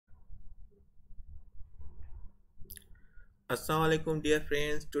Assalamualaikum dear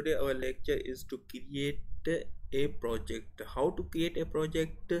friends. Today our lecture is to create a project. How to create a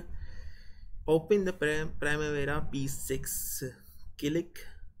project? Open the Primavera P6. Click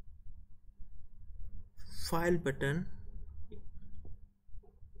File button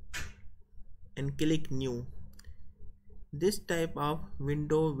and click New. This type of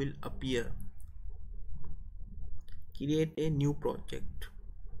window will appear. Create a new project.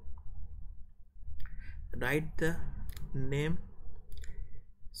 Write the name.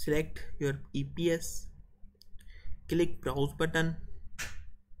 Select your EPS. Click Browse button.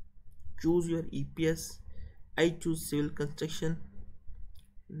 Choose your EPS. I choose civil construction.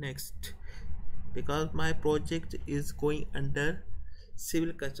 Next, because my project is going under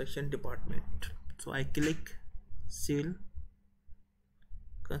civil construction department, so I click civil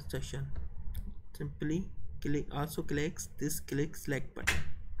construction. Simply click, also clicks this click select button.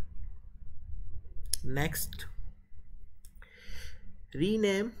 Next,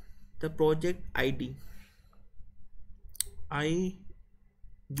 rename the project ID. I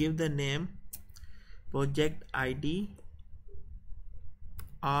give the name project ID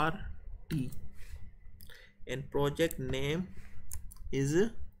RT and project name is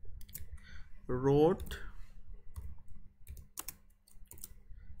road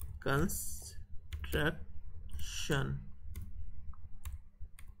construction.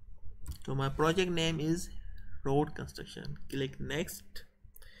 So my project name is road construction. Click next.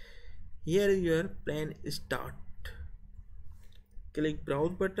 Here is your plan start. Click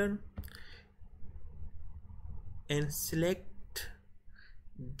browse button and select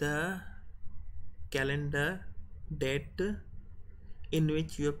the calendar date in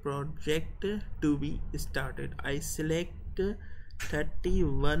which your project to be started. I select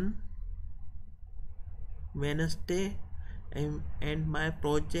 31 Wednesday and my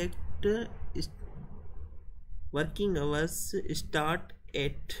project is working hours start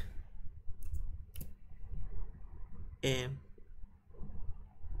at AM.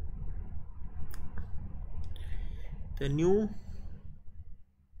 The new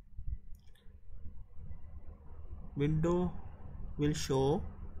window will show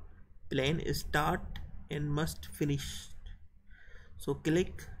plan start and must finish. So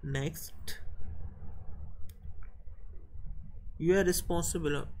click next. You are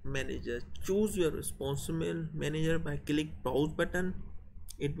responsible manager. Choose your responsible manager by click browse button.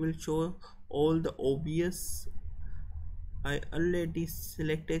 It will show all the obvious. I already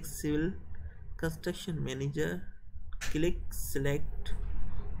selected civil construction manager. Click select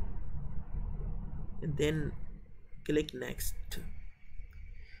and then click next.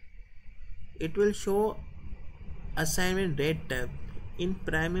 It will show assignment rate tab. In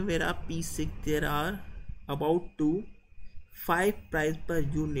Primavera P6 there are about 5 price per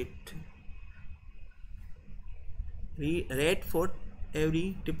unit. Rate for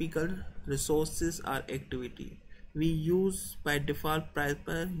every typical resources or activity. We use by default price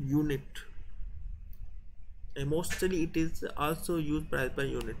per unit. And mostly it is also used price per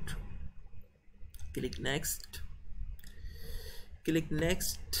unit. Click next. Click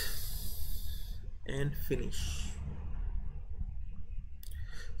next and finish.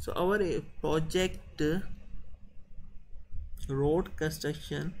 So our project road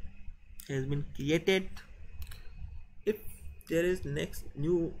construction has been created. If there is next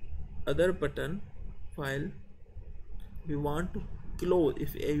new other button file we want to close,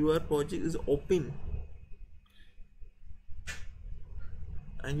 if your project is open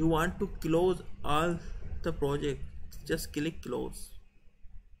and you want to close all the project, just click close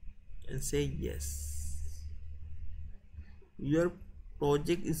and say yes. Your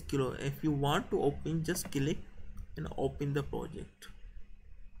project is closed. If you want to open, just click and open the project.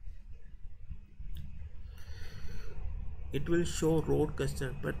 It will show road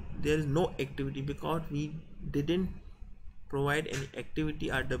construction, but there is no activity because we didn't provide any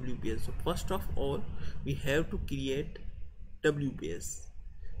activity or WBS. So first of all we have to create WBS.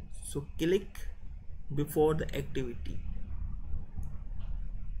 So click before the activity.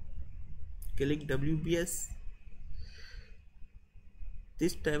 Click WBS.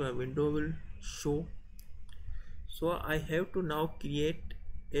 This time a window will show. So I have to now create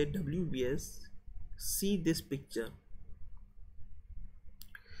a WBS. See this picture.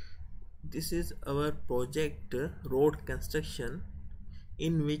 This is our project road construction,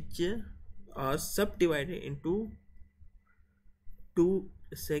 in which are subdivided into 2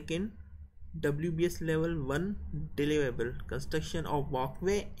 second WBS level 1 deliverable construction of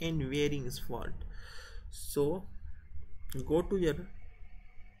walkway and wearing asphalt. So go to your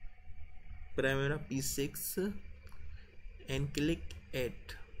Primavera P6 and click add.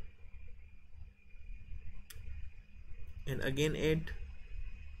 and again add,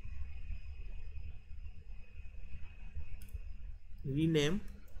 rename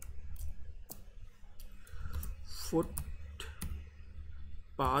footpath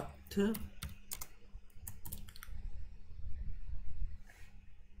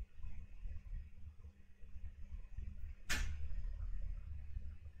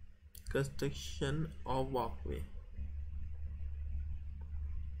construction of walkway.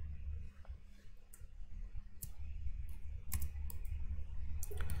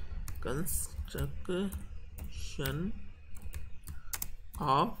 Construction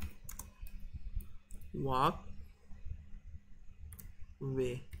of walkway.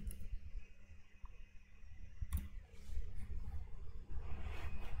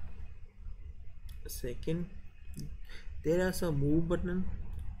 Second, there is a move button.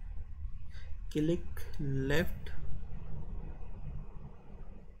 Click left.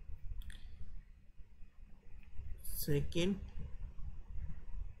 Second,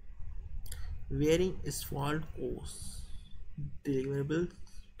 wearing asphalt course. Deliverable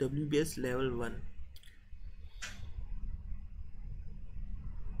WBS level 1.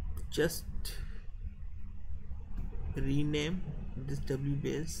 Just rename this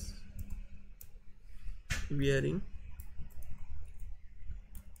WBS wearing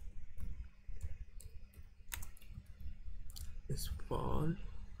asphalt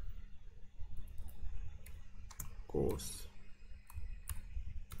course.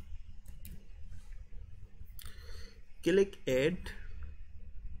 Click add.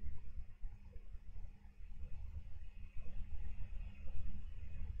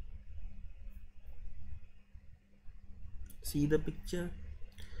 See the picture.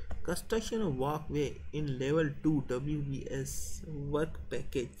 Construction of walkway in level 2 WBS work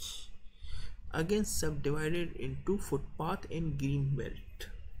package. Again subdivided into footpath and green belt.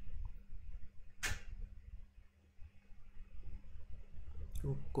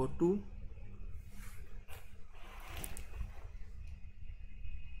 So go to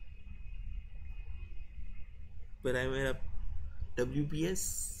Primavera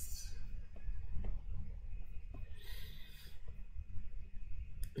WBS,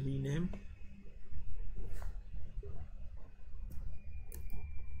 rename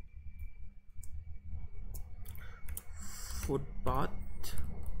footpath.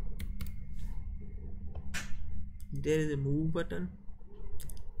 There is a move button.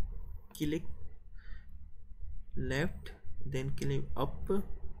 Click left, then click up.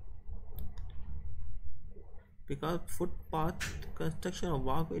 Because footpath construction of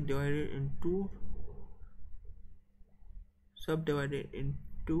walkway subdivided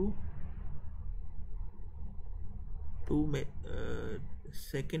into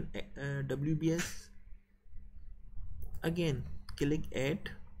second WBS. Again click add,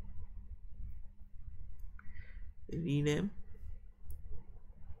 rename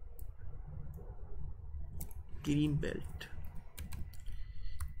green belt.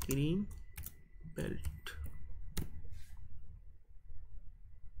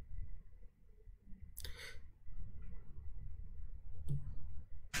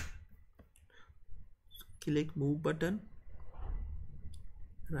 Click move button,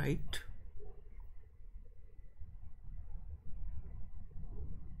 right.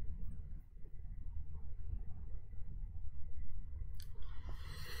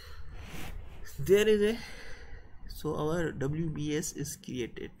 There is a, so our WBS is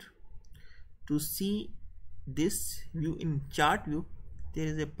created. To see this view in chart view, there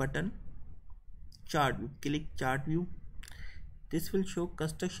is a button, chart view. Click chart view. This will show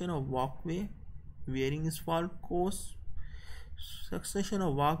construction of walkway, wearing asphalt course. Succession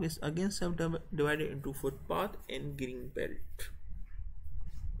of walkway is again subdivided into footpath and green belt.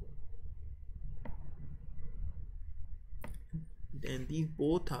 And these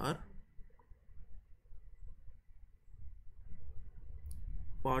both are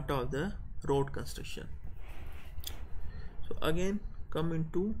part of the road construction. So again come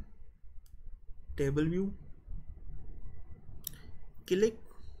into table view, click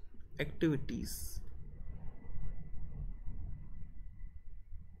activities.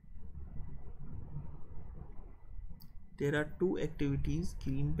 There are two activities,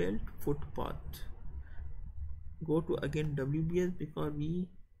 green belt, footpath. Go to again WBS because we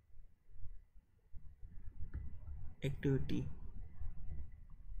activity.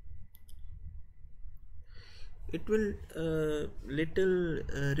 It will little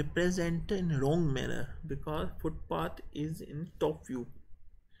represent in wrong manner because footpath is in top view.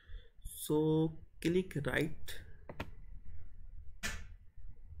 So click right,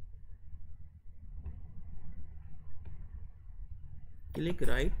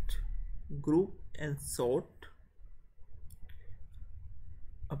 group and sort.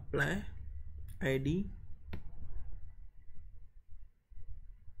 apply id,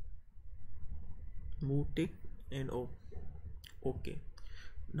 move tick, and okay.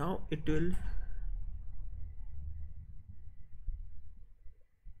 Now it will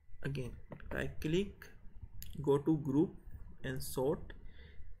again right click, go to group and sort,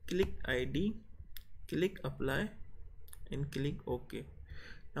 click id, click apply, and click ok.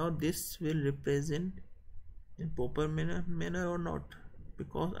 Now this will represent in proper manner or not,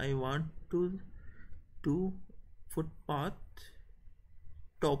 because I want to do footpath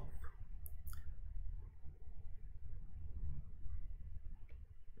top.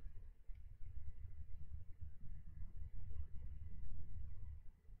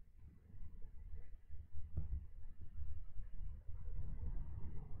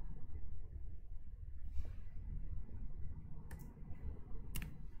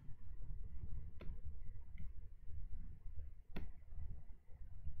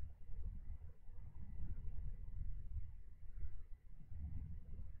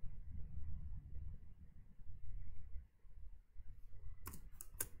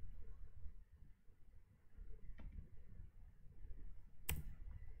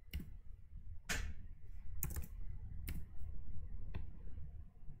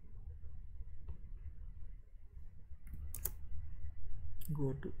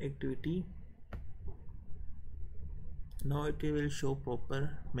 Go to activity. Now it will show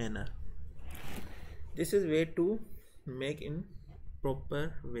proper manner. This is way to make in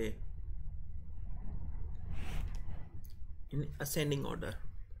proper way in ascending order.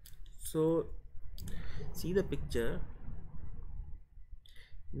 So see the picture,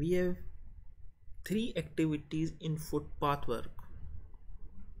 we have 3 activities in footpath work.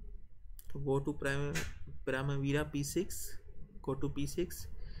 So go to Primavera P6, go to P6,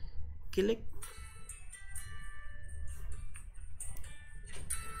 click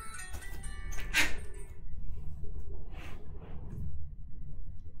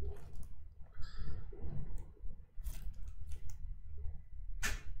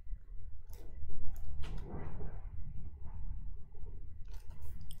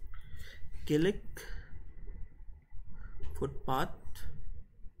footpath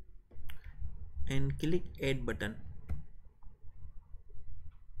and click add button.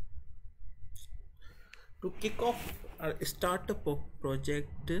 To kick off or start a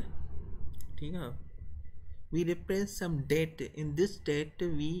project, we represent some date. In this date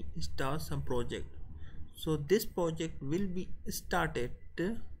we start some project. So this project will be started.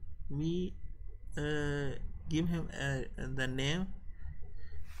 We give him the name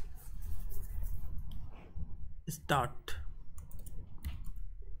start.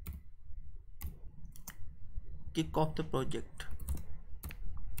 Kick off the project.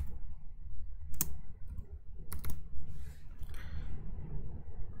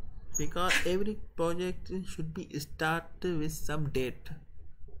 Because every project should be started with some date,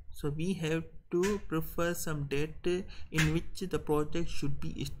 so we have to prefer some date in which the project should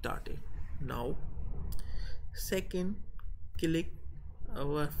be started. Now second, click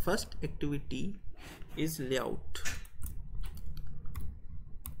our first activity is layout.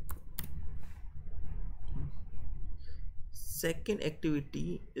 Second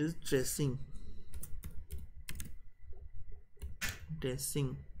activity is dressing.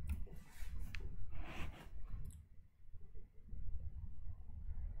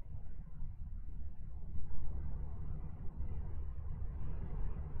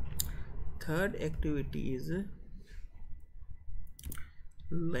 Third activity is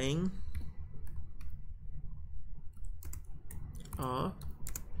laying or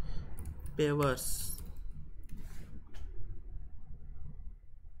pavers.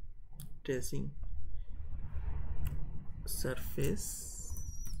 Dressing surface,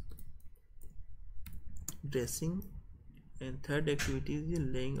 dressing, and third activity is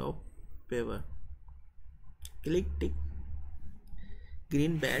laying of paver. Click tick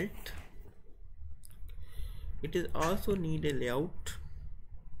green belt. It is also need a layout.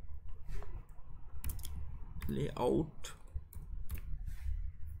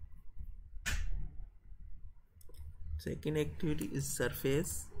 Second activity is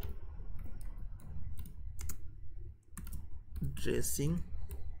surface, dressing,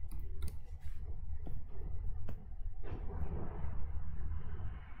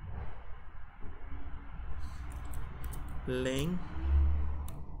 laying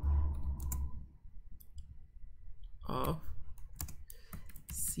of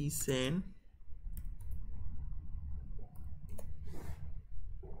sea sand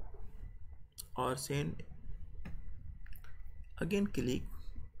or sand. Again click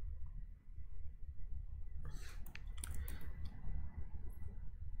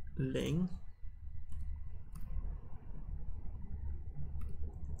laying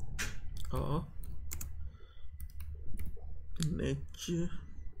a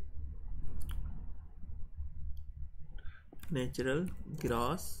natural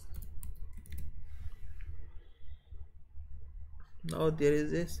grass. Now there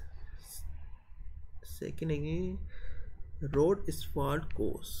is a second again, road asphalt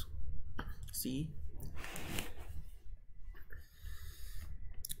course. See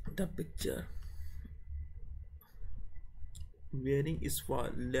the picture. Wearing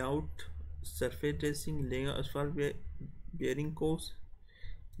asphalt layout, surface dressing, laying a asphalt wearing course,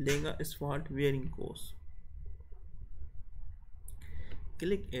 laying a asphalt wearing course.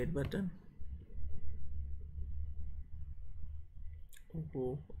 Click add button.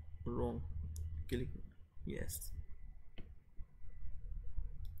 Oh, wrong. Click yes.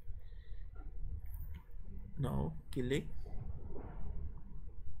 Now click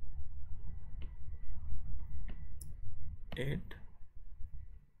add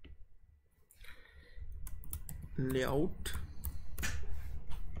layout.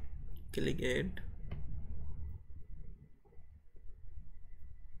 Click add.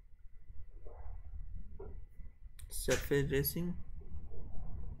 Surface dressing.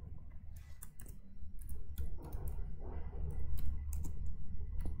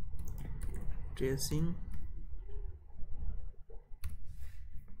 Dressing.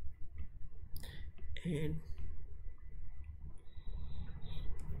 And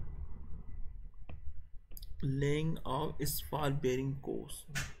laying of asphalt bearing course.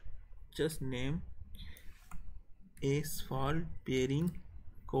 Just name asphalt bearing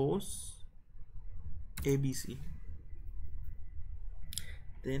course ABC.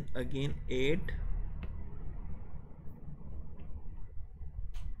 Then again add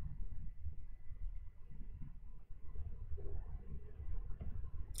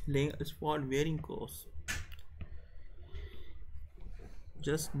laying asphalt wearing course.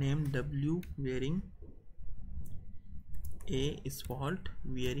 Just name W wearing A asphalt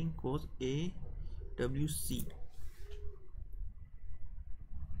wearing course AWC.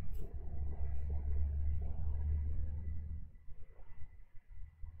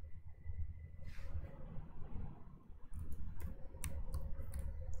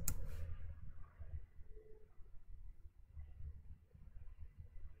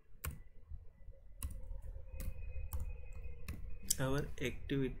 Our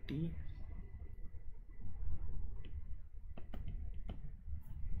activity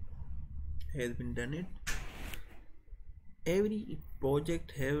has been done it. Every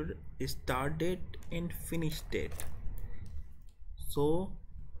project have a start date and finish date, so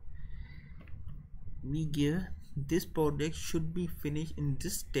we give this project should be finished in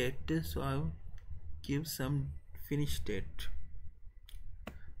this date, so I will give some finish date.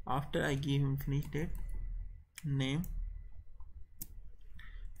 After I give him finish date, name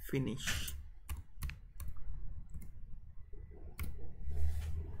finish.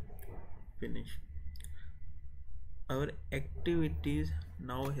 Our activities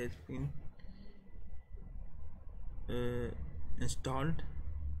now has been installed.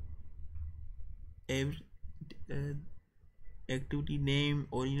 Every activity name,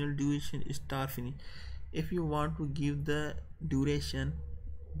 original duration, start finish. If you want to give the duration,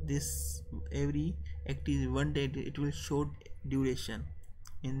 this every activity one day it will show duration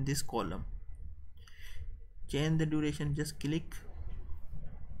in this column. Change the duration, just click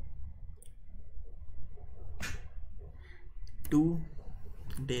 2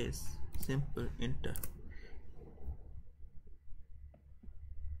 days, simple, enter.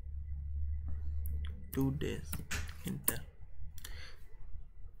 2 days, enter.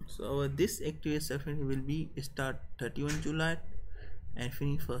 So this activity session will be start 31 July and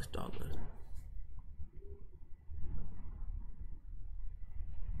finish 1st August.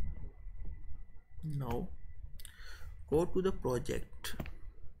 Now go to the project,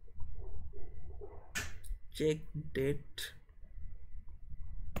 check date.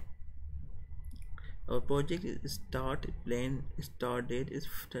 Our project is planned start date is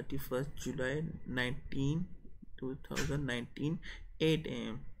 31st July 2019 8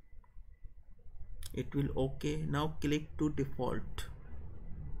 am. It will okay. Now click to default.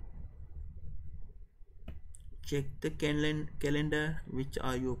 Check the calendar which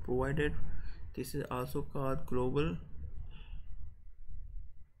are you provided. This is also called global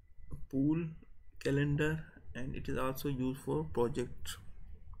pool calendar, and it is also used for project.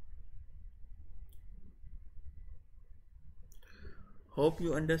 Hope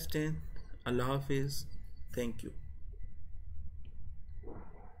you understand. Allah Hafiz. Thank you.